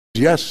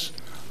Yes,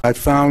 I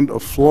found a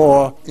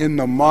flaw in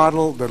the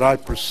model that I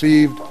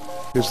perceived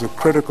is the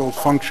critical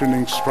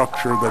functioning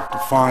structure that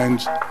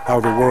defines how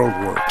the world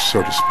works,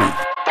 so to speak.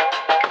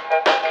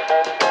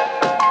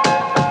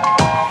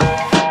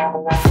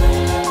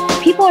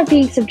 People are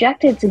being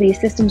subjected to these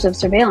systems of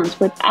surveillance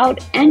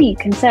without any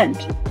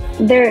consent.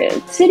 Their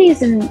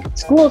cities and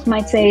schools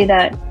might say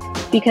that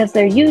because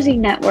they're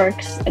using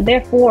networks,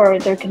 therefore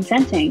they're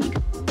consenting.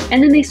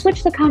 And then they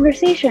switch the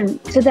conversation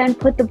to then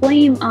put the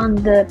blame on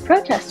the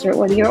protester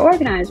or your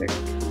organizer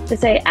to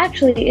say,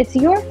 actually, it's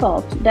your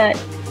fault that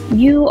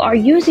you are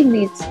using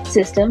these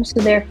systems, so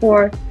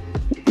therefore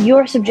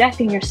you're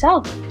subjecting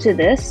yourself to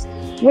this,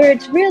 where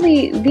it's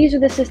really, these are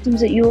the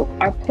systems that you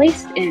are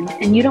placed in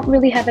and you don't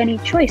really have any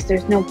choice.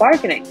 There's no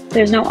bargaining.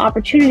 There's no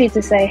opportunity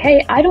to say,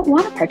 hey, I don't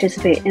want to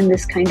participate in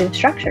this kind of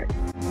structure.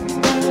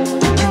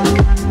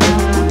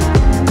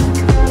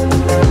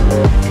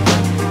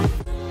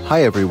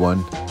 Hi,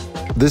 everyone.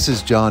 This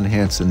is John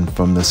Hanson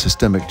from the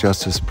Systemic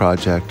Justice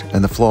Project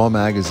and the Flaw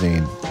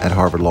magazine at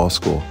Harvard Law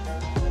School.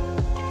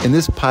 In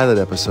this pilot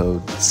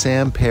episode,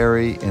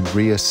 Perri and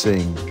Reya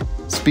Singh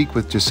speak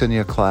with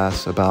Jessenia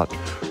Class about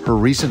her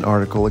recent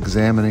article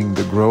examining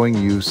the growing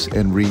use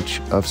and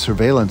reach of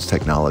surveillance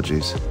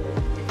technologies.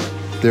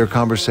 Their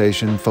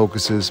conversation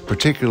focuses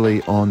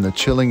particularly on the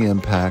chilling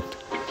impact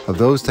of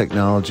those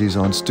technologies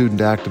on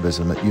student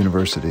activism at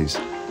universities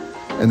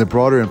and the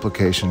broader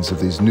implications of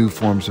these new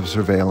forms of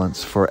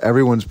surveillance for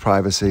everyone's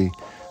privacy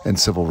and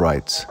civil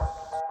rights.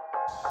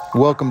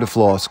 Welcome to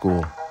Flaw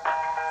School,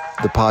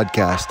 the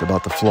podcast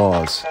about the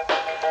flaws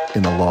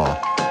in the law.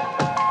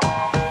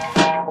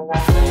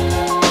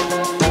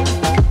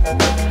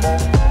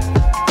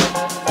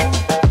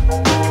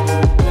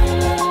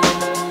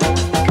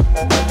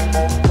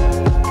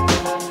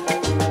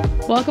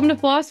 Welcome to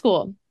Flaw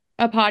School,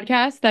 a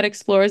podcast that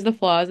explores the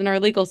flaws in our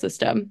legal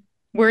system.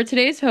 We're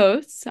today's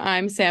hosts.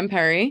 I'm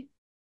Perri.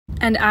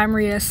 And I'm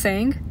Reya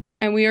Singh.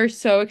 And we are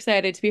so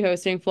excited to be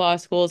hosting Flaw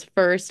School's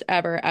first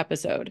ever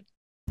episode.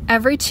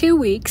 Every 2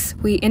 weeks,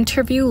 we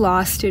interview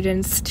law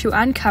students to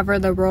uncover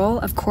the role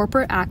of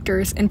corporate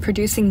actors in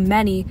producing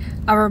many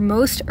of our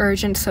most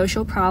urgent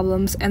social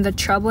problems and the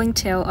troubling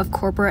tale of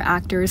corporate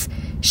actors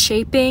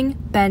shaping,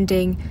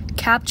 bending,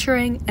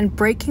 capturing, and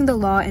breaking the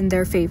law in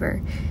their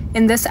favor.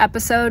 In this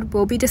episode,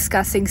 we'll be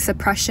discussing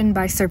suppression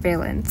by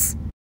surveillance.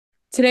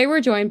 Today,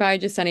 we're joined by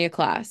Jessenia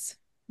Class,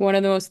 one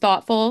of the most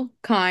thoughtful,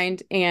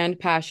 kind, and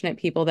passionate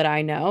people that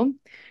I know,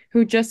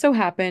 who just so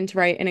happened to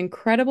write an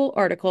incredible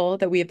article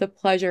that we have the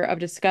pleasure of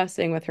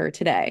discussing with her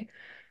today.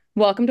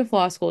 Welcome to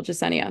Flaw School,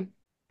 Jessenia.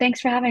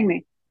 Thanks for having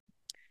me.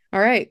 All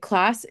right,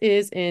 class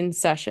is in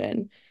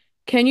session.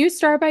 Can you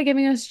start by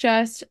giving us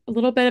just a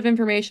little bit of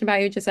information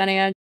about you,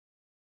 Jessenia?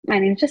 My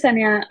name is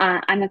Jessenia.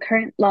 I'm a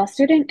current law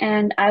student,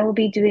 and I will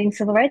be doing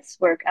civil rights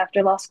work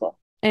after law school.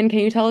 And can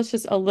you tell us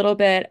just a little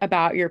bit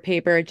about your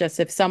paper, just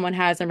if someone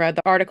hasn't read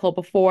the article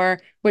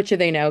before, what should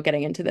they know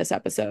getting into this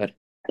episode?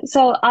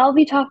 So I'll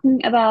be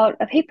talking about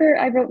a paper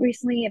I wrote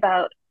recently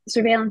about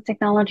surveillance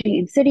technology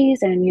in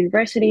cities and in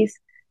universities.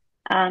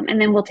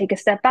 And then we'll take a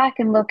step back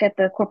and look at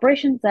the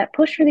corporations that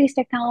push for these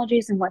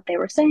technologies and what they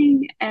were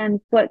saying and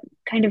what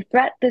kind of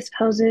threat this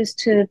poses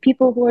to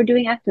people who are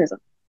doing activism.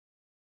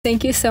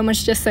 Thank you so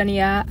much,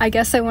 Jessenia. I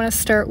guess I want to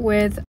start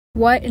with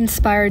what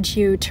inspired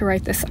you to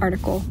write this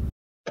article?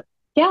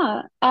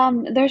 Yeah,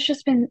 there's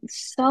just been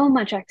so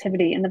much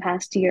activity in the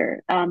past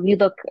year. You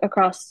look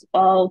across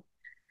all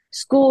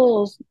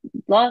schools,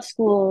 law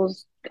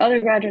schools, other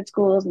graduate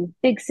schools, and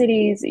big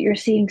cities, you're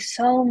seeing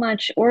so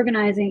much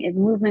organizing and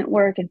movement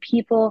work and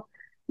people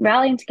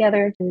rallying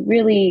together to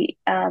really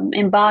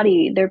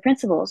embody their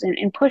principles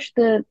and push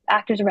the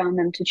actors around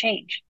them to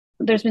change.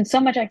 There's been so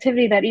much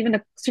activity that even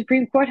the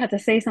Supreme Court had to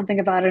say something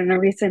about it in a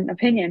recent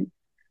opinion.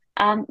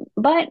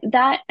 But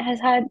that has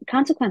had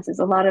consequences.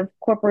 A lot of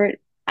corporate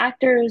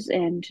actors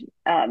and,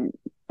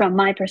 from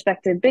my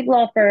perspective, big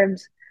law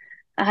firms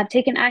have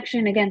taken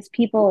action against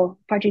people,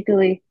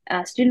 particularly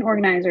student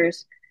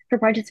organizers, for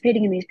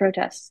participating in these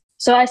protests.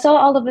 So I saw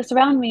all of this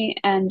around me,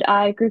 and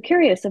I grew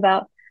curious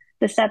about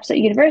the steps that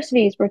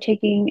universities were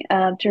taking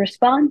to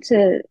respond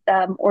to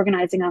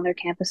organizing on their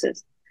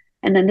campuses.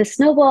 And then this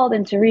snowballed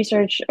into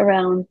research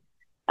around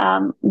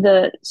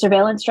the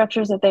surveillance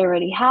structures that they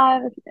already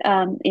have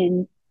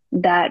in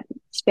that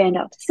spanned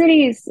out to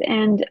cities.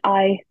 And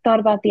I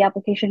thought about the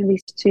application of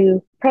these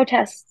to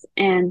protests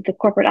and the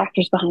corporate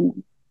actors behind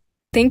them.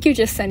 Thank you,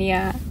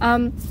 Jessenia.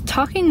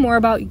 Talking more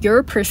about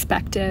your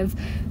perspective,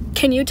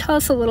 can you tell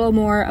us a little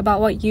more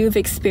about what you've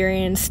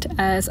experienced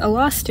as a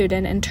law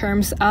student in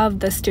terms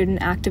of the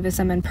student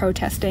activism and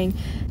protesting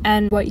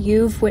and what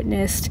you've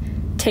witnessed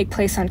take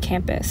place on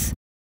campus?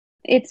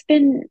 It's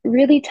been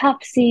really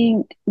tough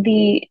seeing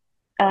the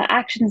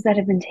actions that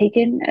have been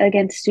taken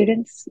against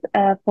students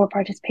for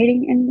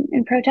participating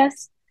in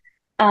protests.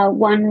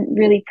 One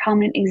really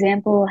prominent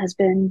example has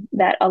been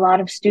that a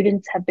lot of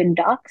students have been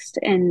doxxed.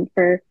 And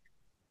for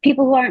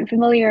people who aren't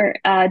familiar,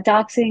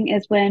 doxing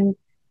is when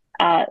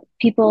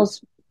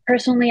people's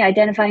personally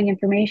identifying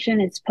information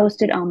is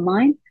posted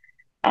online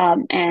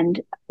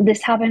And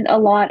this happened a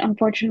lot,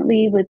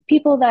 unfortunately, with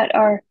people that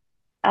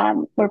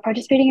were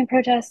participating in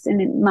protests,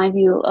 and in my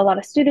view, a lot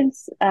of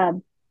students.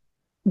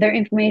 Their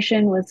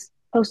information was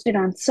posted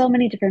on so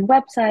many different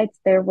websites.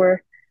 There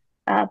were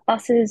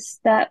buses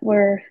that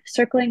were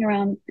circling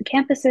around the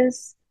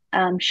campuses,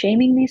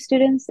 shaming these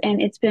students,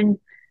 and it's been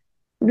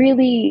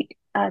really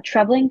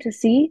troubling to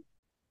see.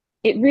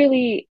 It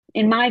really,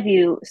 in my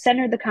view,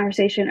 centered the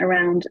conversation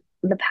around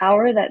the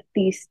power that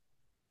these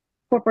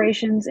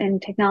corporations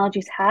and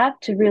technologies have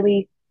to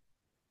really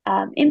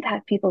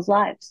impact people's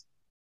lives.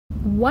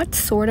 What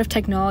sort of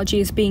technology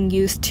is being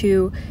used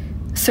to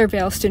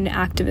surveil student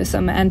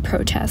activism and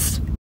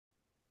protest?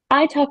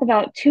 I talk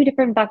about two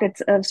different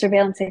buckets of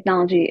surveillance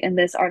technology in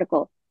this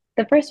article.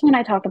 The first one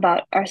I talk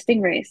about are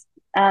stingrays.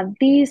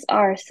 These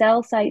are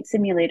cell site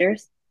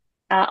simulators,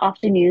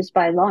 often used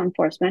by law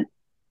enforcement,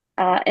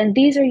 and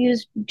these are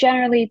used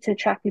generally to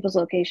track people's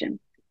location.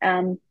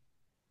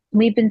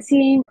 We've been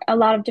seeing a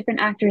lot of different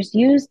actors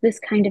use this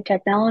kind of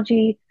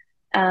technology,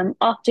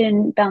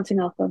 often bouncing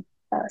off of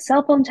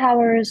cell phone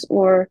towers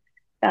or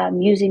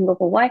using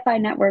local Wi-Fi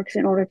networks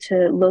in order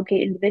to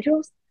locate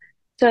individuals.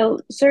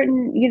 So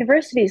certain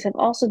universities have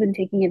also been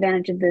taking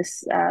advantage of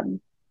this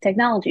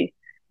technology.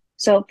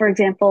 So, for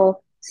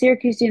example,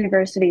 Syracuse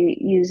University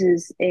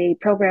uses a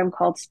program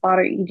called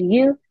Spotter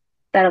EDU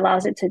that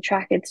allows it to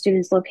track its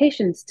students'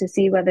 locations to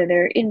see whether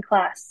they're in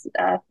class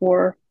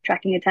for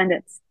tracking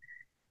attendance.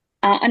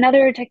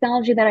 Another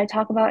technology that I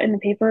talk about in the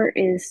paper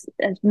is,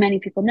 as many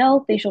people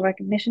know, facial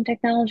recognition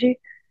technology,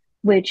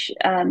 which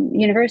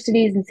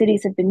universities and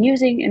cities have been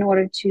using in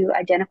order to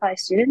identify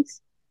students.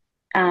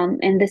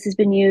 And this has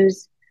been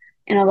used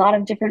in a lot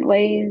of different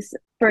ways.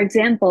 For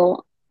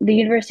example, the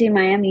University of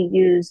Miami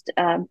used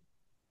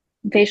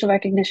facial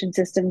recognition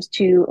systems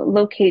to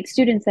locate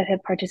students that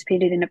had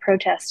participated in a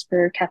protest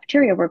for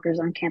cafeteria workers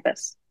on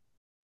campus.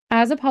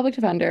 As a public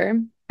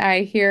defender,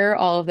 I hear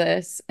all of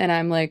this and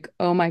I'm like,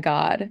 oh my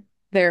God,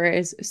 there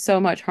is so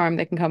much harm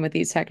that can come with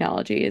these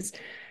technologies.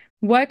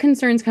 What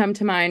concerns come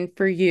to mind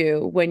for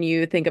you when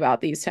you think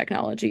about these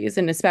technologies,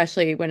 and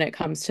especially when it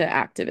comes to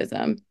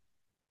activism?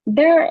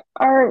 There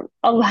are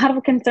a lot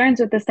of concerns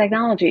with this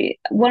technology.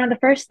 One of the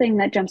first things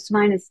that jumps to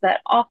mind is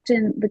that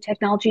often the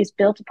technology is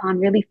built upon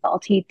really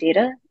faulty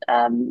data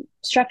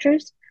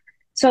structures.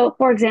 So,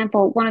 for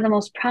example, one of the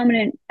most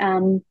prominent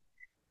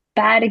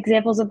bad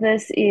examples of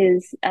this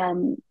is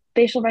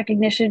facial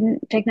recognition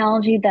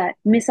technology that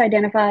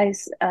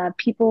misidentifies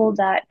people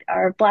that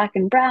are Black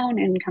and brown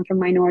and come from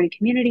minority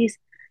communities.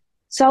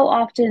 So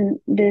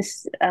often the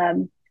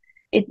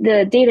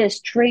data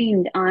is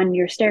trained on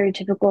your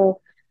stereotypical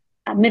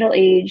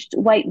middle-aged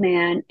white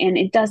man, and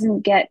it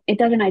doesn't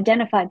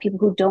identify people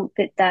who don't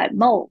fit that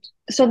mold.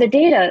 So the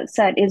data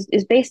set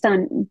is based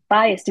on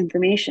biased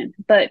information.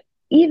 But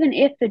even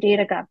if the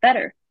data got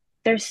better,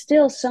 there's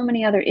still so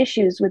many other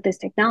issues with this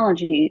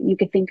technology. You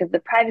could think of the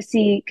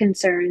privacy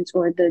concerns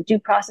or the due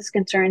process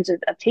concerns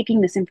of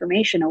taking this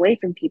information away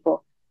from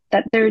people,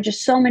 that there are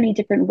just so many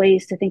different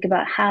ways to think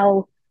about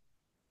how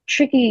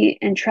tricky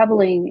and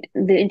troubling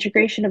the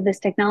integration of this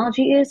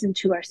technology is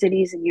into our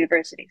cities and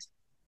universities.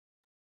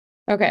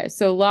 Okay,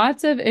 so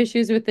lots of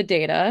issues with the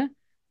data,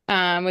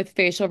 with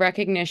facial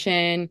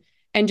recognition,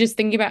 and just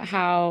thinking about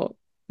how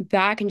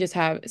that can just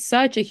have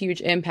such a huge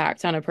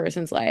impact on a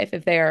person's life.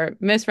 If they are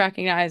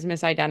misrecognized,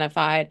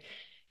 misidentified,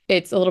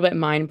 it's a little bit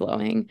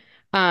mind-blowing.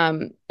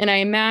 And I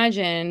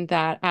imagine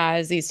that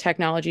as these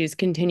technologies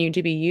continue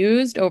to be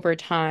used over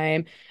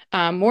time,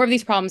 more of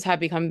these problems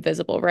have become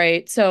visible,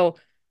 right? So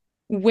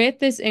with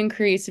this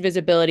increased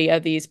visibility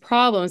of these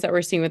problems that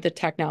we're seeing with the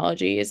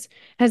technologies,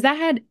 has that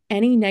had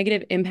any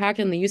negative impact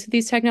on the use of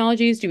these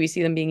technologies? Do we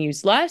see them being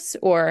used less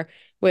or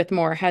with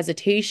more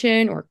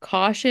hesitation or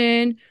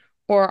caution?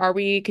 Or are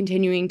we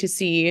continuing to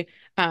see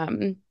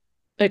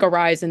like a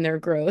rise in their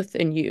growth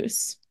and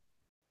use?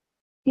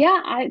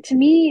 Yeah, to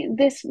me,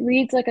 this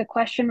reads like a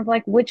question of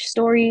like which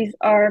stories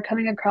are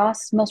coming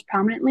across most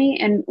prominently.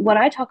 And what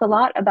I talk a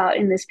lot about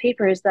in this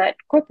paper is that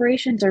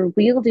corporations are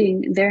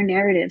wielding their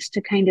narratives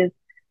to kind of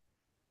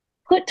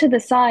put to the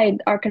side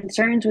our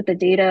concerns with the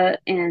data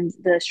and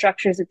the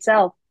structures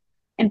itself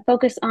and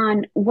focus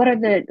on what are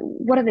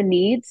the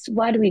needs?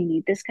 Why do we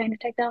need this kind of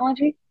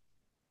technology?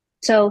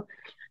 So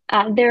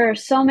there are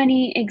so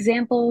many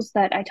examples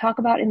that I talk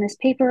about in this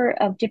paper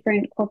of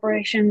different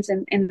corporations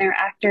and their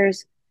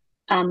actors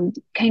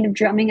kind of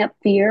drumming up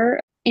fear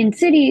in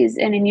cities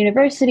and in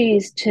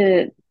universities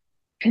to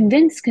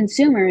convince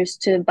consumers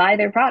to buy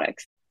their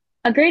products.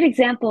 A great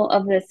example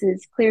of this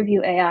is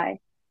Clearview AI.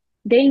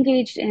 They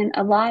engaged in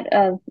a lot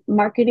of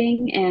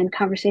marketing and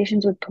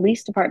conversations with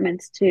police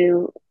departments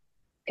to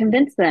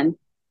convince them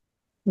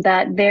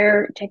that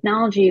their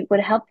technology would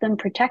help them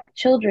protect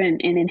children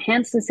and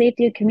enhance the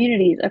safety of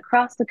communities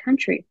across the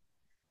country.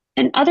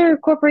 And other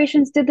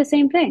corporations did the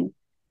same thing.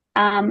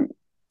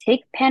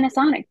 Take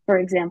Panasonic, for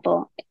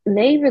example.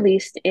 They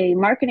released a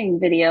marketing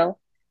video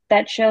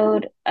that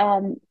showed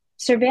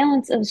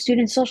surveillance of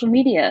students' social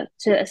media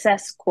to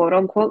assess quote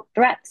unquote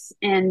threats.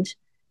 And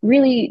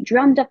really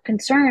drummed up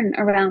concern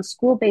around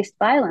school-based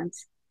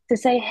violence to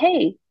say,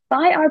 hey,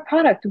 buy our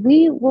product,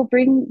 we will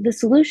bring the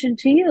solution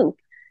to you.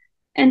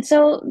 And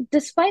so,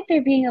 despite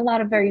there being a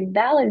lot of very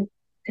valid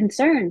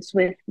concerns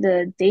with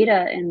the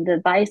data and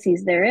the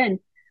biases therein,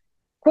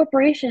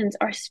 corporations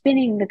are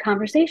spinning the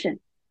conversation.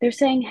 They're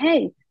saying,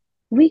 hey,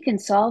 we can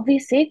solve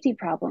these safety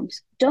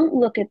problems. Don't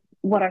look at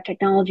what our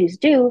technologies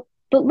do,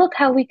 but look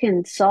how we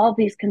can solve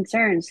these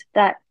concerns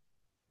that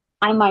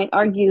I might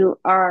argue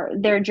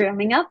they're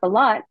drumming up a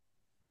lot,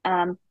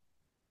 um,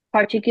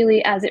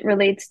 particularly as it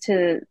relates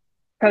to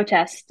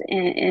protests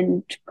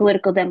and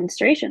political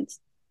demonstrations.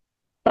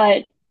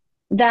 But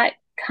that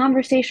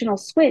conversational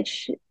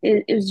switch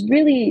is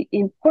really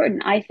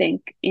important, I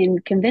think, in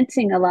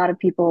convincing a lot of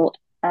people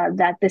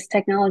that this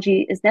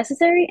technology is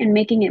necessary and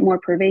making it more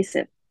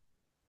pervasive.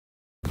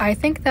 I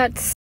think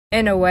that's,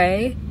 in a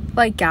way,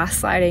 like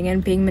gaslighting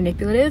and being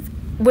manipulative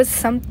was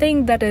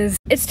something that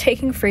it's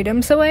taking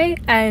freedoms away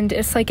and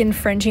it's like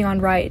infringing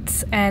on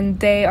rights, and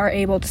they are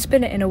able to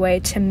spin it in a way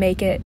to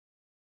make it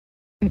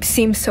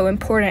seem so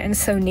important and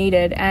so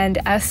needed. And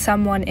as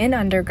someone in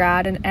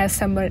undergrad and as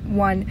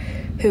someone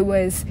who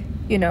was,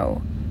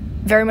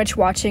 very much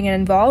watching and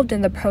involved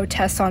in the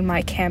protests on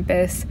my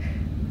campus,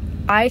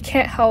 I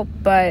can't help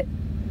but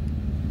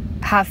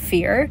have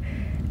fear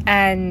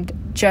and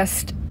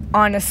just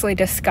honestly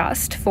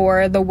disgust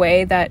for the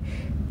way that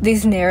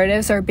these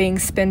narratives are being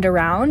spinned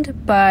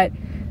around. But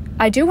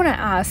I do want to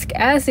ask,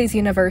 as these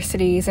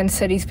universities and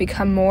cities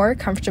become more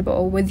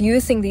comfortable with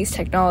using these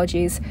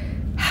technologies,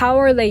 how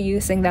are they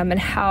using them and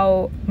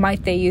how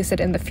might they use it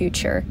in the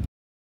future?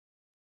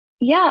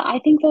 Yeah, I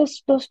think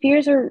those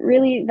fears are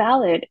really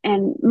valid.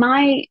 And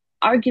my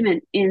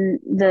argument in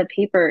the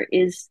paper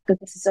is that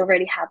this is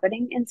already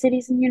happening in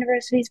cities and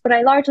universities, but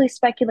I largely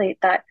speculate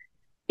that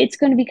it's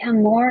going to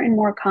become more and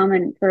more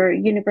common for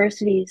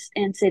universities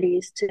and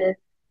cities to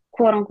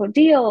quote unquote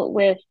deal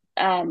with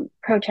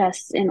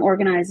protests and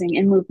organizing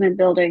and movement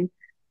building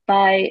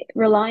by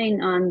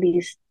relying on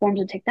these forms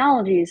of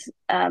technologies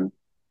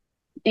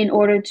in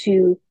order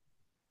to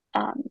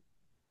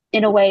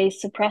in a way,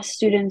 suppress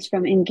students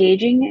from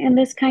engaging in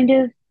this kind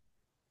of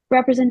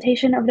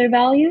representation of their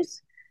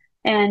values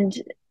and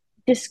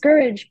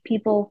discourage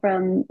people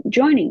from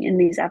joining in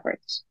these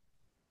efforts.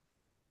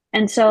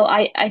 And so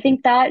I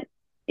think that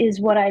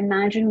is what I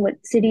imagine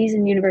what cities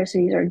and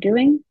universities are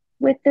doing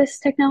with this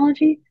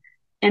technology,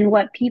 and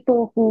what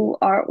people who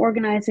are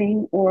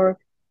organizing or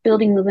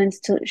building movements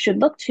should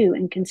look to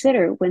and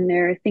consider when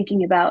they're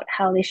thinking about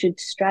how they should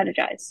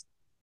strategize.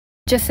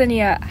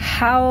 Jessenia,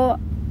 how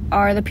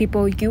are the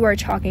people you are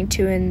talking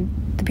to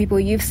and the people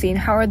you've seen,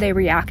 how are they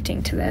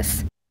reacting to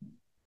this?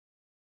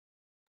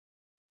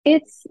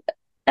 It's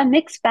a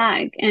mixed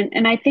bag,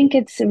 and I think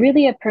it's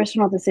really a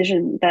personal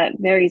decision that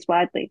varies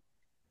widely.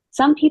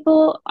 Some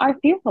people are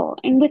fearful,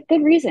 and with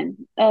good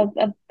reason, of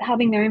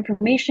having their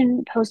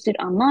information posted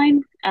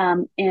online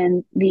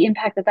and the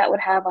impact that would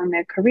have on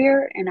their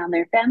career and on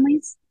their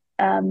families.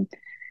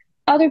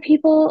 Other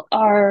people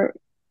are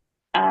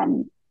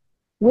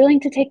willing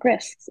to take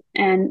risks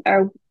and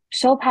are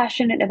so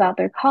passionate about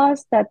their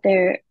cause that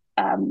they're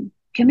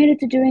committed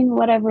to doing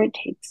whatever it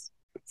takes.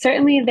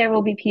 Certainly, there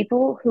will be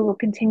people who will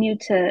continue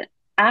to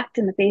act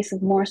in the face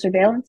of more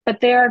surveillance, but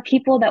there are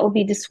people that will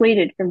be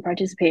dissuaded from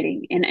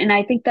participating. And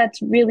I think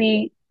that's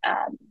really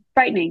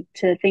frightening,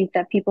 to think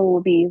that people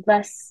will be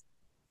less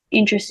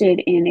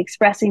interested in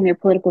expressing their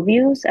political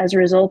views as a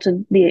result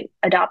of the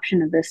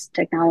adoption of this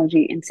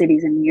technology in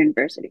cities and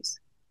universities.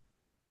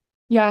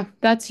 Yeah,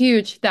 that's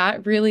huge.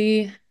 That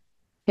really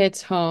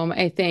hits home,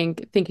 I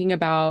think, thinking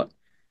about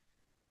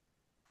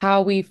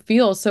how we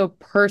feel so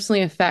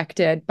personally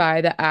affected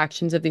by the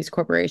actions of these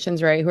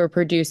corporations, right, who are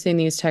producing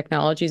these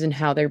technologies and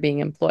how they're being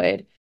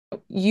employed.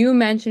 You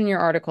mentioned in your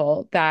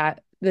article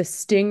that the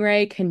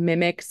Stingray can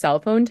mimic cell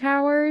phone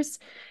towers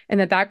and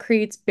that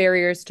creates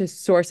barriers to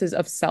sources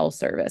of cell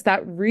service.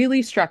 That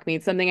really struck me.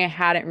 It's something I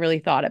hadn't really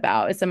thought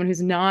about. As someone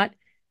who's not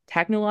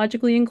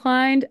technologically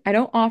inclined, I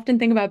don't often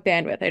think about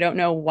bandwidth. I don't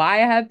know why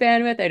I have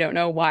bandwidth. I don't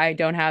know why I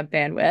don't have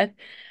bandwidth.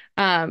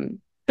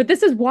 But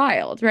this is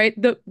wild, right?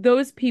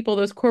 Those people,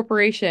 those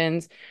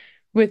corporations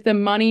with the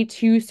money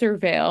to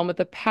surveil and with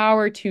the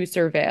power to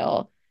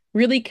surveil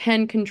really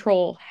can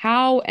control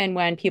how and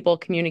when people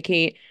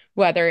communicate,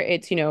 whether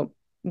it's,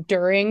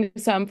 during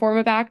some form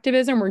of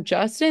activism or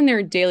just in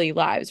their daily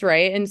lives,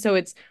 right? And so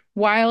it's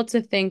wild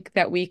to think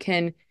that we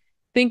can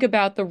think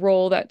about the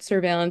role that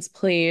surveillance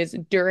plays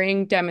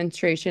during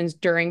demonstrations,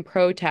 during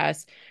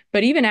protests,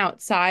 but even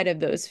outside of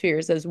those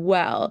spheres as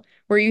well.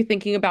 Were you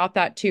thinking about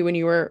that too when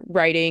you were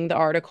writing the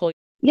article?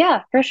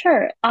 Yeah, for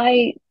sure.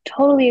 I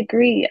totally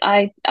agree.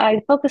 I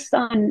focused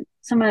on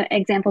some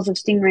examples of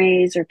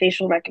stingrays or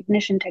facial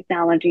recognition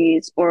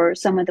technologies or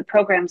some of the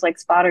programs like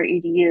Spotter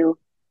EDU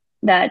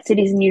that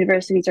cities and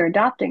universities are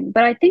adopting.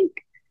 But I think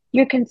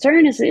your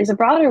concern is a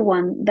broader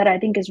one that I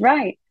think is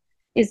right,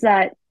 is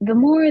that the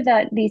more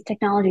that these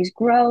technologies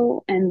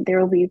grow, and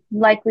there will be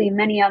likely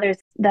many others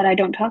that I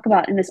don't talk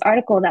about in this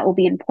article that will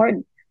be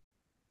important,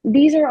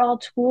 these are all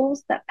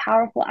tools that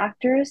powerful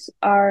actors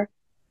are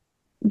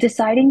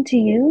deciding to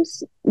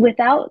use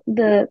without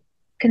the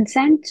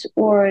consent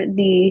or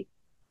the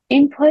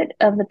input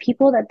of the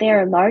people that they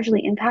are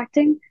largely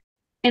impacting.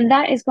 And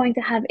that is going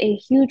to have a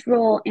huge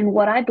role in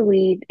what I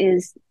believe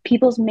is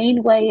people's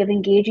main way of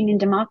engaging in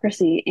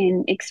democracy,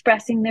 in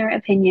expressing their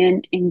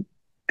opinion, in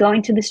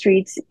going to the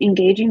streets,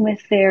 engaging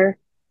with their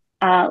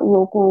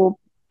local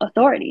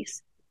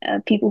authorities,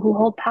 people who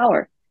hold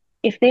power.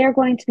 If they are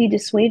going to be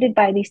dissuaded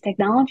by these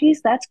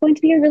technologies, that's going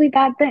to be a really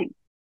bad thing.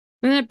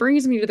 And that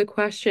brings me to the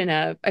question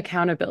of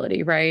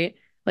accountability, right?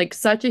 Like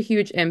such a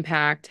huge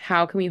impact.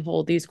 How can we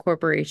hold these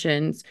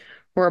corporations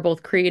who are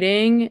both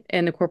creating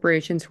and the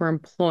corporations who are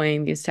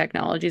employing these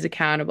technologies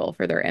accountable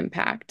for their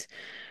impact?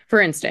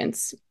 For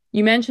instance,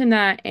 you mentioned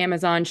that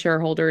Amazon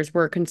shareholders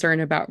were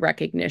concerned about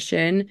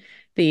recognition,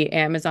 the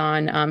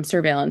Amazon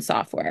surveillance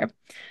software.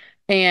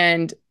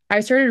 And I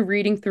started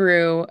reading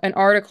through an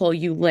article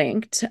you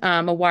linked,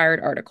 a Wired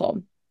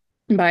article.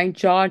 My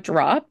jaw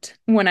dropped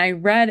when I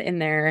read in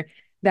there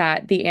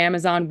that the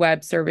Amazon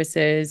Web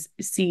Services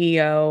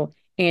CEO,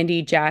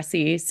 Andy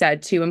Jassy,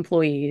 said to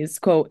employees,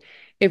 quote,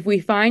 "If we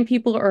find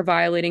people are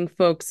violating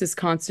folks'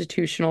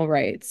 constitutional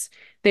rights,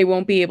 they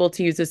won't be able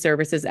to use the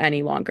services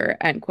any longer,"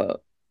 end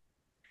quote.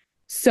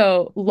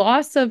 So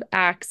loss of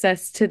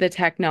access to the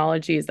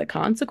technology is the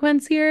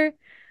consequence here.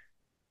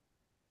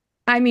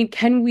 I mean,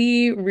 can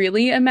we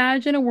really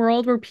imagine a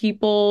world where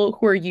people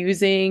who are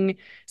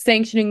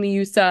sanctioning the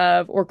use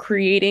of, or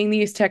creating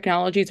these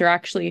technologies are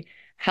actually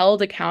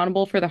held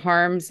accountable for the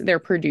harms they're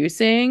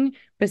producing,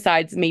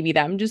 besides maybe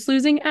them just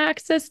losing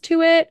access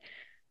to it?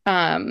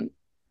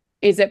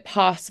 Is it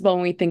possible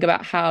when we think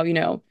about how,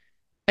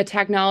 a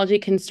technology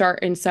can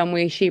start in some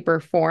way, shape, or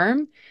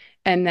form,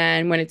 and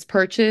then when it's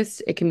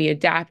purchased, it can be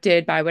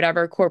adapted by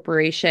whatever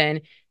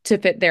corporation to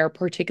fit their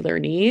particular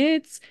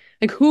needs?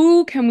 Like,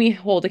 who can we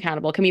hold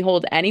accountable? Can we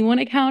hold anyone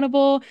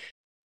accountable?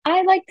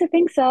 I like to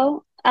think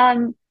so.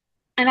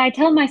 And I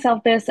tell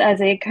myself this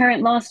as a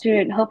current law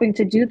student hoping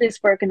to do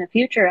this work in the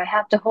future. I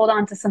have to hold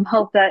on to some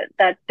hope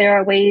that there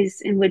are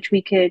ways in which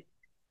we could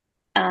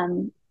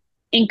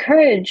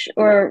encourage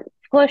or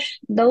push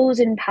those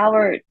in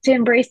power to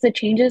embrace the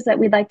changes that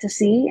we'd like to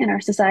see in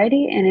our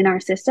society and in our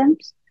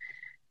systems.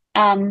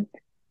 And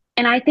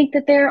I think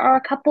that there are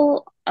a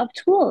couple of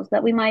tools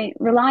that we might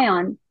rely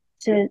on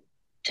to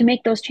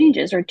make those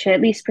changes, or to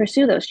at least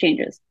pursue those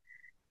changes.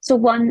 So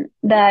one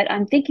that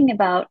I'm thinking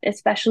about,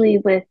 especially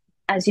with,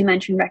 as you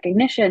mentioned,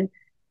 recognition,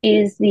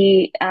 is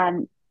the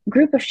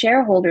group of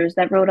shareholders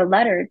that wrote a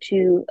letter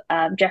to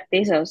Jeff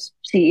Bezos,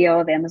 CEO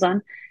of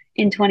Amazon,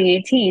 in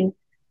 2018,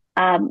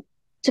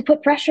 to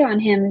put pressure on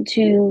him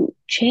to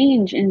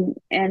change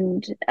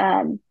and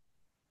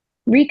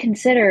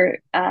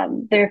reconsider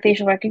their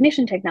facial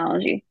recognition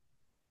technology.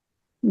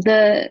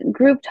 The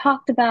group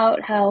talked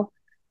about how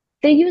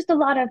they used a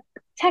lot of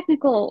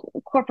technical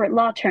corporate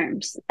law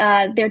terms.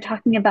 They're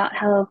talking about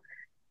how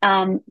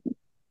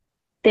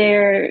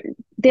they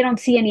don't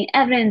see any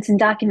evidence and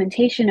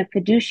documentation of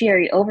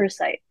fiduciary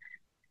oversight,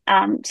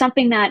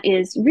 something that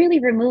is really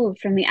removed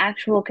from the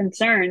actual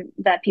concern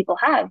that people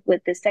have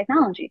with this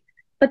technology.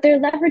 But they're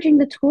leveraging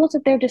the tools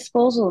at their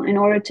disposal in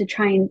order to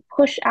try and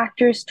push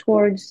actors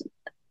towards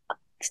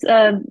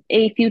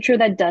a future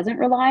that doesn't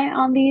rely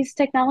on these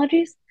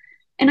technologies.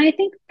 And I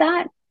think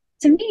that,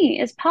 to me,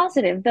 is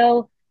positive,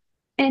 though.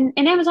 And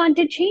Amazon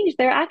did change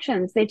their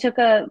actions. They put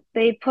a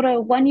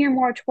 1-year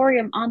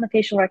moratorium on the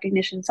facial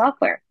recognition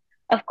software.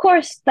 Of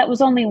course, that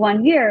was only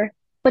 1 year,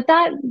 but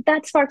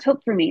that sparks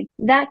hope for me.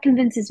 That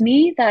convinces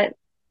me that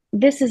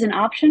this is an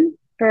option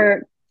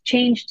for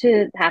change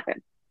to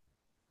happen.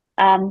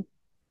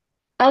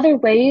 Other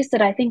ways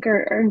that I think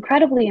are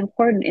incredibly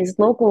important is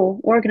local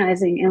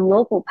organizing and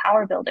local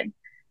power building.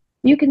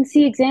 You can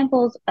see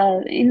examples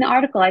in the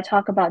article. I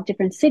talk about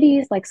different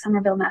cities like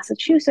Somerville,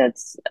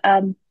 Massachusetts,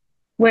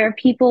 where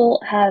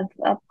people have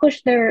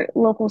pushed their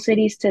local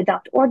cities to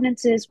adopt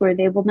ordinances where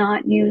they will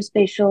not use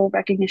facial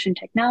recognition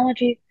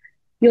technology.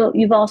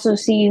 You've also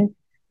seen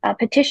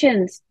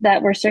petitions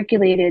that were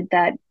circulated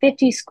that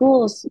 50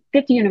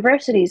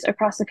 universities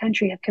across the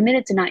country have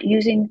committed to not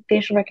using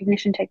facial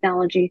recognition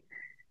technology,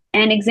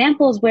 and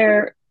examples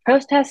where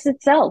protests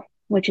itself,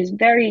 which is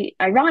very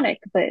ironic,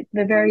 but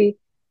very,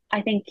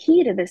 I think,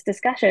 key to this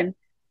discussion,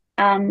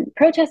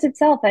 protests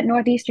itself at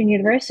Northeastern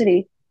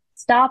University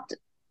stopped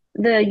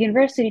the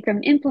university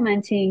from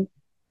implementing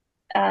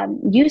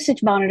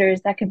usage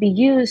monitors that could be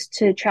used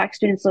to track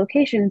students'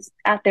 locations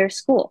at their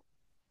school.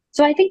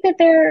 So I think that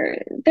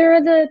there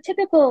are the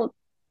typical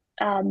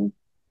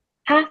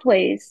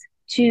pathways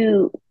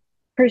to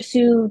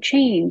pursue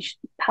change,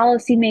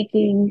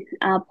 policymaking,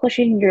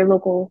 pushing your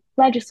local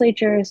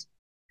legislatures,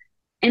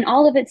 and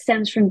all of it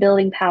stems from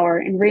building power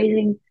and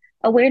raising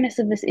awareness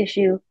of this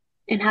issue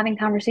and having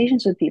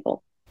conversations with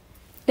people.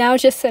 Now,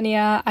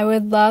 Jessenia, I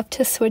would love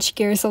to switch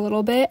gears a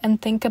little bit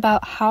and think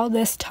about how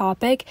this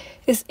topic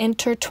is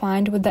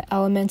intertwined with the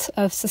elements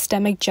of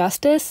systemic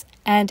justice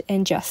and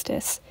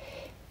injustice.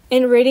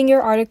 In reading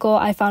your article,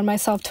 I found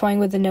myself toying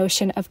with the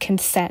notion of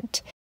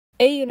consent.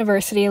 A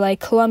university like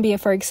Columbia,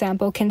 for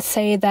example, can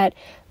say that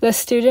the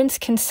students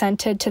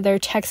consented to their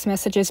text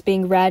messages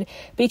being read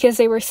because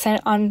they were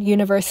sent on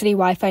university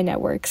Wi-Fi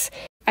networks.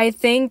 I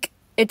think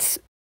it's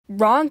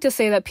wrong to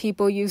say that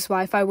people use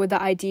Wi-Fi with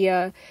the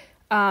idea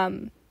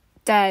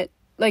that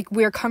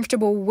we're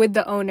comfortable with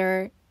the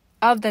owner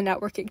of the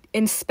network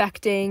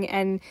inspecting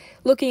and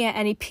looking at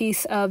any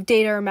piece of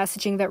data or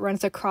messaging that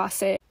runs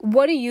across it.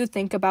 What do you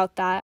think about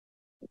that?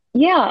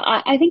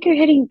 Yeah, I think you're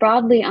hitting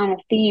broadly on a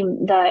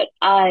theme that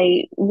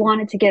I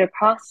wanted to get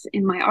across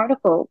in my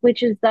article,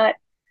 which is that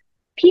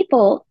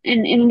people,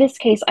 and in this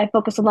case, I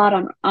focus a lot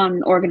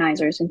on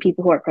organizers and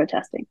people who are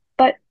protesting,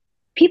 but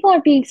people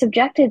are being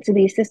subjected to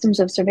these systems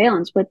of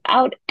surveillance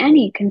without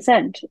any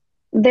consent.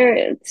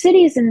 Their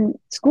cities and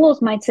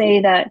schools might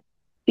say that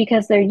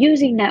because they're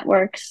using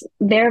networks,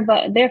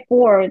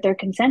 therefore they're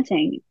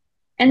consenting.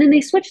 And then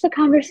they switch the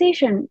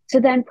conversation to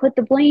then put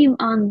the blame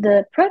on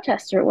the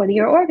protester or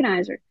your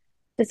organizer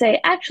to say,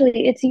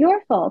 actually, it's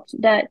your fault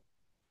that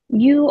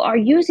you are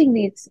using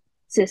these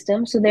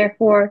systems, so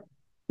therefore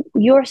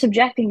you're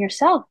subjecting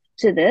yourself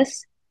to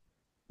this,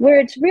 where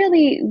it's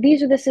really,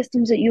 these are the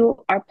systems that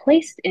you are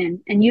placed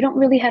in, and you don't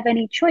really have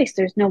any choice.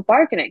 There's no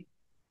bargaining.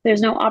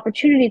 There's no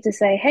opportunity to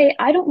say, hey,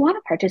 I don't want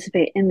to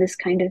participate in this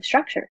kind of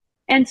structure.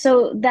 And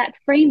so that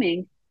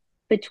framing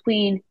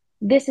between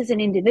this is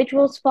an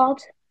individual's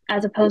fault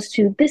as opposed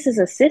to this is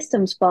a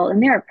system's fault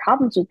and there are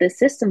problems with this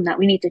system that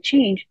we need to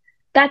change,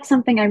 that's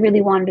something I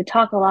really wanted to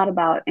talk a lot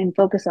about and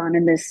focus on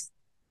in this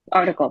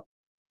article.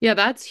 Yeah,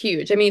 that's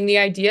huge. I mean, the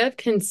idea of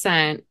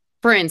consent,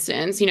 for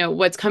instance,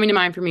 what's coming to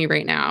mind for me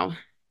right now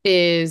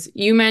is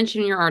you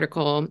mentioned in your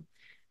article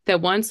that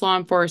once law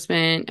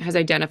enforcement has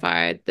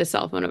identified the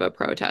cell phone of a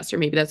protester,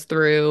 maybe that's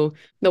through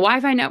the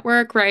Wi-Fi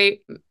network, right?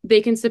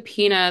 They can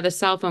subpoena the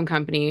cell phone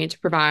company to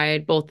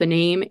provide both the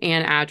name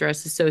and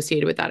address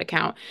associated with that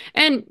account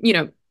and,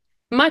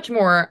 much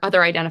more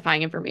other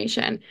identifying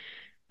information.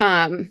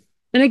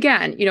 And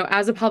again,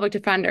 as a public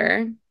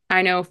defender,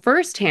 I know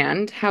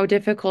firsthand how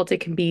difficult it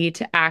can be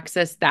to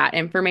access that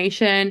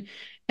information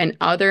and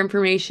other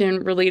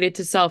information related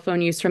to cell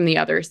phone use from the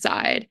other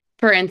side.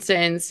 For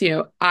instance,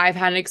 I've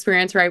had an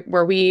experience, right,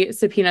 where we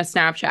subpoena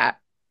Snapchat.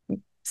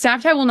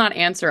 Snapchat will not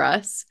answer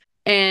us.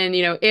 And,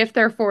 if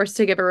they're forced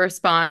to give a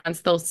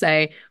response, they'll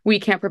say, we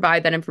can't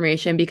provide that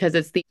information because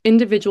it's the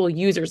individual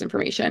user's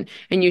information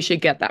and you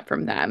should get that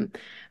from them.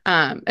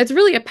 It's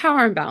really a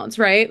power imbalance,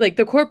 right? Like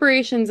the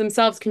corporations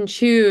themselves can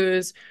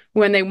choose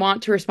when they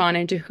want to respond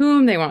and to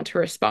whom they want to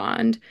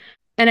respond.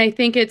 And I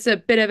think it's a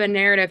bit of a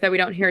narrative that we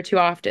don't hear too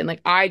often.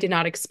 Like I did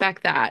not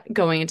expect that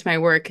going into my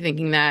work,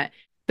 thinking that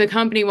the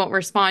company won't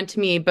respond to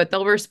me, but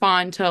they'll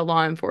respond to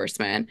law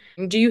enforcement.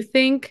 Do you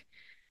think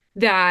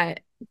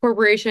that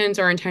corporations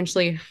are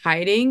intentionally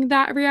hiding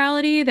that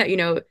reality,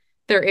 that,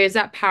 there is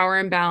that power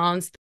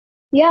imbalance?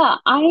 Yeah,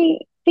 I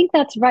think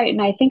that's right.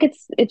 And I think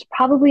it's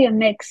probably a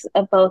mix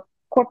of both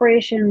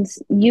corporations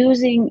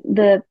using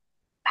the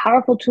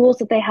powerful tools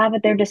that they have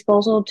at their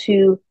disposal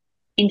to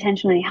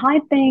intentionally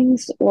hide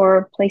things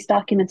or place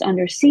documents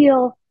under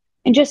seal,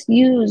 and just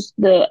use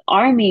the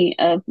army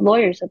of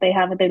lawyers that they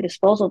have at their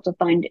disposal to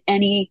find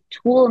any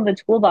tool in the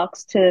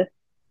toolbox to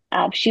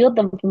shield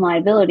them from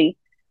liability.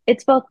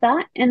 It's both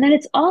that, and then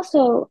it's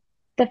also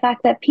the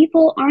fact that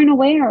people aren't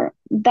aware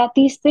that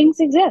these things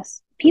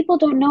exist. People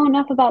don't know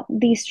enough about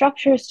these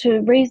structures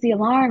to raise the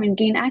alarm and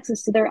gain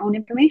access to their own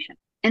information.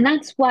 And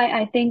that's why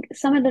I think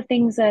some of the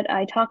things that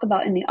I talk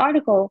about in the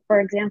article,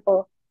 for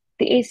example,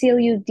 the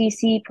ACLU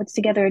DC puts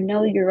together a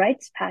Know Your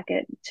Rights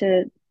packet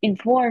to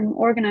inform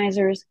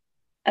organizers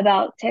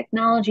about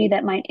technology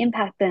that might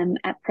impact them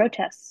at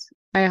protests.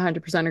 I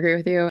 100% agree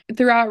with you.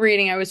 Throughout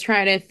reading, I was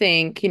trying to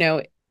think,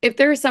 if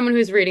there's someone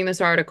who's reading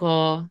this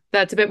article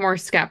that's a bit more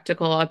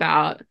skeptical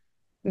about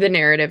the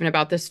narrative and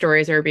about the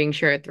stories that are being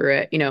shared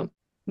through it,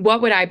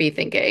 what would I be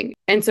thinking?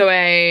 And so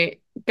I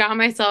got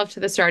myself to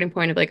the starting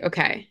point of like,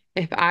 okay,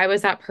 if I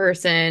was that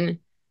person,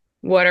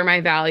 what are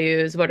my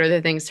values? What are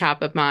the things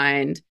top of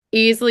mind?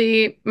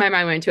 Easily, my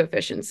mind went to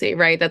efficiency,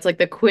 right? That's like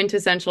the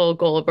quintessential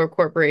goal of a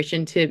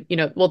corporation to,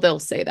 they'll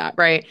say that,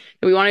 right?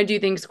 We want to do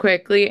things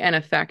quickly and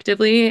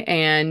effectively.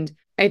 And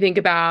I think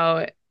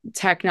about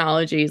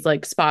technologies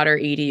like Spotter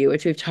EDU,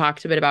 which we've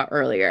talked a bit about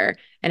earlier,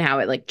 and how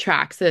it like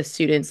tracks the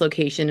student's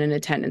location and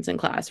attendance in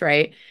class,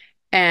 right?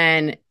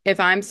 And if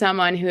I'm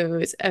someone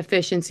who's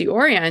efficiency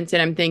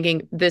oriented, I'm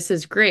thinking this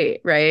is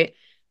great, right?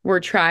 We're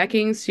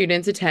tracking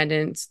students'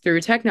 attendance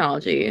through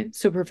technology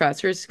so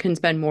professors can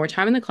spend more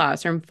time in the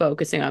classroom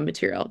focusing on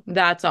material.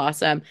 That's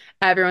awesome.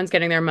 Everyone's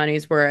getting their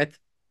money's worth.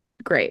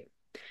 Great.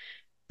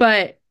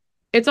 But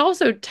it's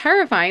also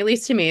terrifying, at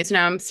least to me, so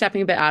now I'm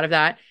stepping a bit out of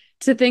that,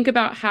 to think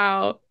about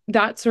how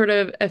that sort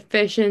of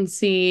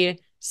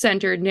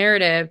efficiency-centered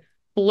narrative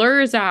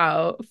blurs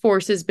out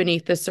forces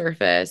beneath the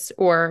surface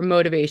or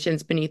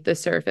motivations beneath the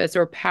surface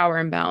or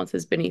power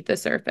imbalances beneath the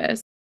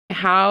surface.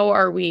 How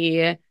are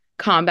we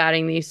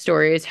combating these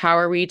stories? How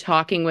are we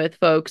talking with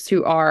folks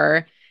who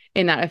are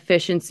in that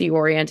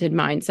efficiency-oriented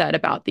mindset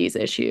about these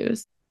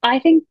issues? I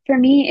think for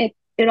me,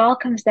 it all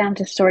comes down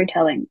to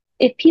storytelling.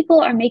 If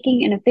people are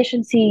making an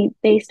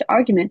efficiency-based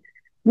argument,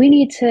 we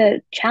need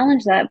to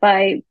challenge that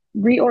by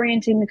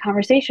reorienting the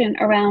conversation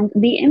around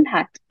the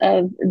impact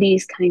of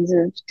these kinds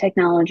of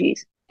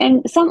technologies.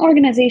 And some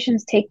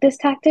organizations take this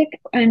tactic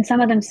and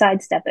some of them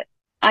sidestep it.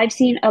 I've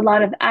seen a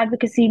lot of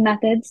advocacy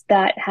methods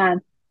that have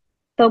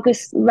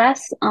focused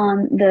less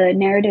on the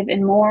narrative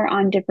and more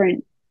on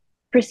different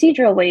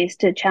procedural ways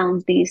to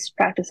challenge these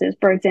practices.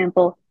 For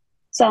example,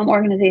 some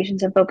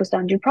organizations have focused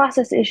on due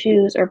process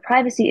issues or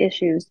privacy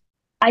issues.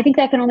 I think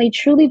that can only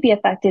truly be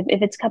effective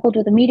if it's coupled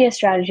with a media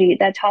strategy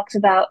that talks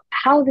about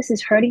how this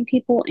is hurting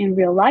people in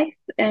real life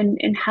and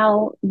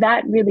how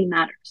that really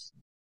matters.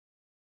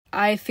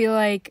 I feel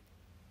like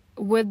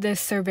with this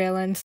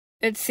surveillance,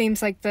 it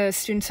seems like the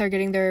students are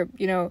getting their,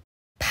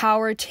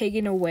 power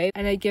taken away,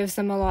 and it gives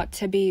them a lot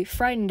to be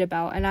frightened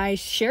about. And I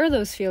share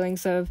those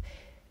feelings of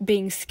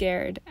being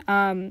scared.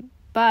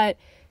 But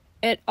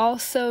it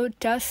also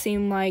does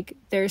seem like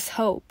there's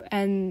hope,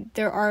 and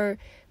there are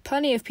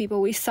plenty of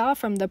people we saw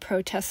from the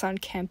protests on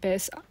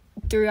campus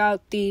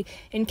throughout the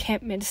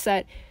encampments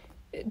that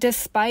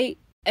despite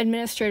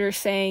administrators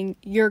saying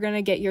you're going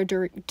to get your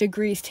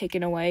degrees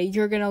taken away,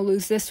 you're going to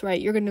lose this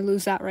right, you're going to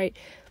lose that right,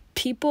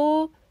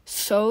 people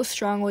so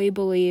strongly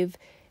believe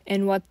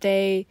in what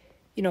they,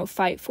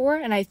 fight for,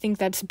 and I think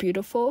that's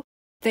beautiful.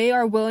 They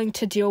are willing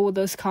to deal with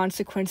those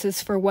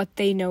consequences for what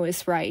they know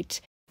is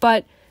right.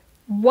 But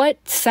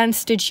what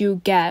sense did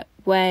you get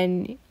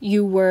when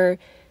you were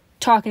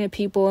talking to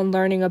people and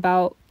learning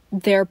about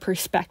their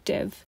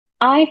perspective?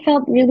 I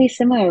felt really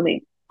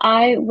similarly.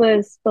 I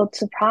was both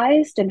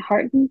surprised and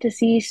heartened to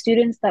see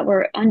students that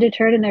were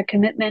undeterred in their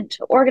commitment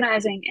to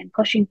organizing and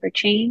pushing for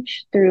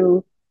change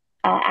through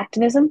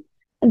activism.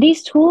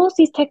 These tools,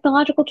 these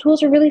technological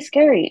tools, are really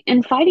scary.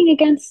 And fighting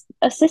against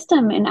a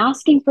system and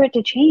asking for it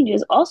to change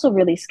is also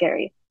really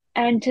scary.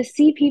 And to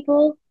see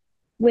people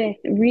with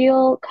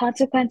real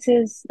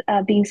consequences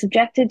being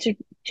subjected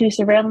to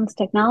surveillance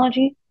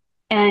technology,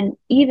 and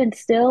even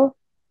still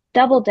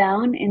double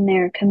down in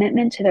their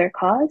commitment to their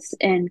cause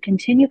and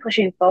continue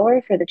pushing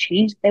forward for the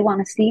change that they want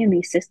to see in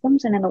these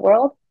systems and in the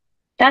world,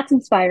 that's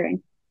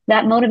inspiring.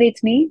 That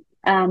motivates me.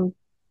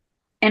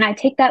 And I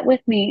take that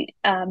with me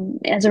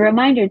as a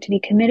reminder to be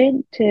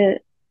committed to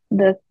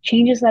the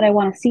changes that I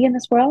want to see in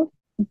this world.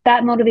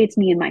 That motivates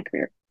me in my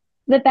career.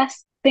 The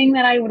best thing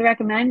that I would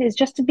recommend is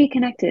just to be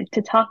connected,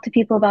 to talk to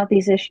people about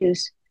these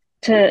issues,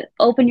 to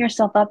open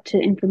yourself up to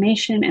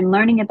information and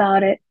learning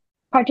about it,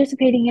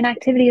 participating in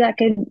activity that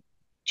could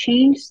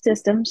change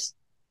systems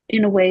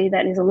in a way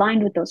that is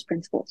aligned with those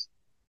principles.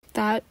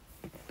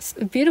 That's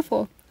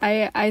beautiful.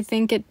 I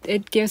think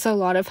it gives a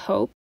lot of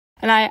hope.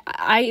 And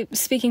I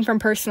speaking from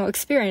personal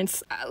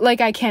experience,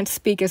 like I can't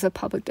speak as a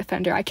public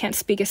defender. I can't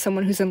speak as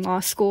someone who's in law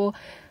school,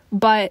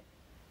 but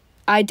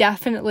I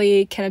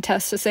definitely can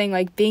attest to saying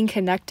like being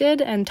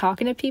connected and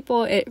talking to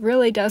people, it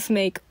really does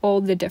make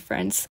all the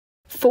difference.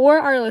 For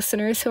our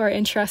listeners who are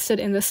interested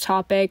in this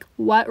topic,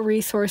 what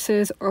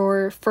resources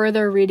or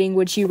further reading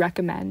would you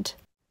recommend?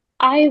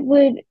 I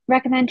would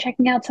recommend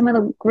checking out some of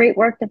the great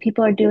work that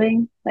people are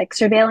doing, like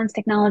Surveillance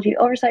Technology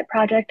Oversight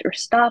Project or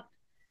STOP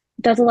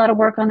does a lot of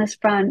work on this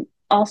front.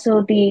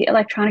 Also, the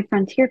Electronic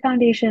Frontier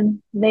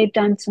Foundation, they've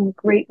done some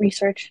great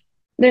research.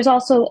 There's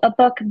also a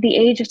book, The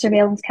Age of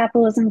Surveillance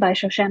Capitalism by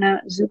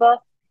Shoshana Zuboff.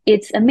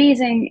 It's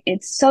amazing.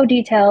 It's so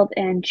detailed,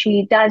 and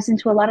she dives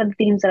into a lot of the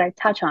themes that I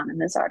touch on in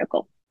this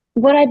article.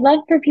 What I'd love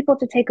for people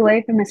to take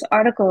away from this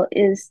article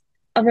is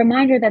a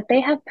reminder that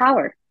they have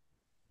power.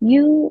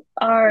 You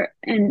are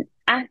an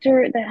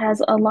actor that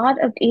has a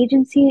lot of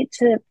agency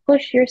to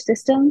push your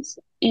systems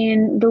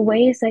in the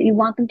ways that you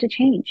want them to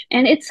change.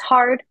 And it's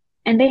hard,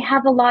 and they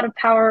have a lot of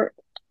power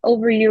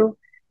over you,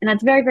 and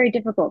that's very, very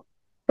difficult.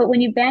 But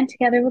when you band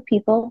together with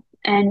people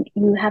and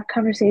you have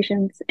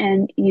conversations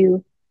and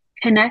you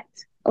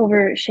connect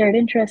over shared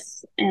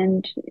interests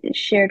and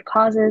shared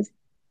causes,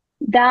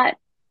 that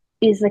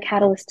is the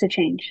catalyst to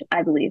change,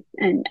 I believe.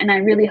 And I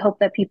really hope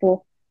that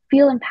people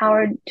feel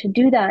empowered to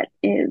do that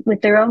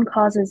with their own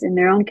causes in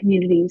their own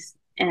communities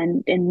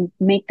and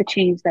make the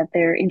change that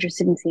they're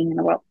interested in seeing in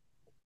the world.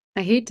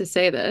 I hate to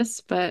say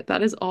this, but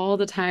that is all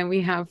the time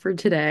we have for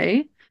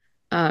today.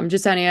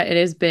 Jessenia, it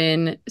has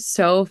been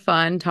so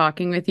fun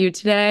talking with you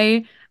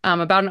today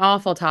about an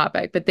awful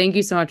topic, but thank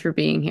you so much for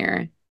being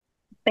here.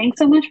 Thanks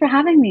so much for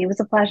having me. It was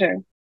a pleasure.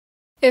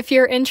 If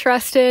you're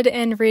interested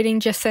in reading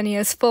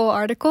Jessenia's full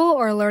article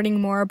or learning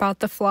more about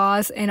the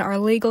flaws in our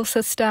legal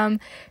system,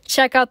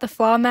 check out the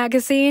Flaw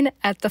magazine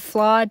at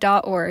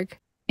theflaw.org.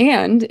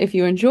 And if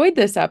you enjoyed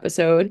this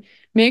episode,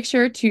 make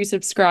sure to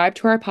subscribe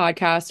to our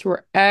podcast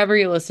wherever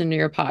you listen to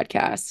your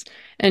podcasts,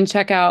 and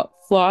check out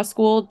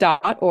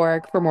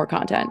flawschool.org for more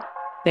content.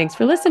 Thanks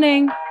for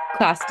listening.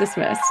 Class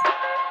dismissed.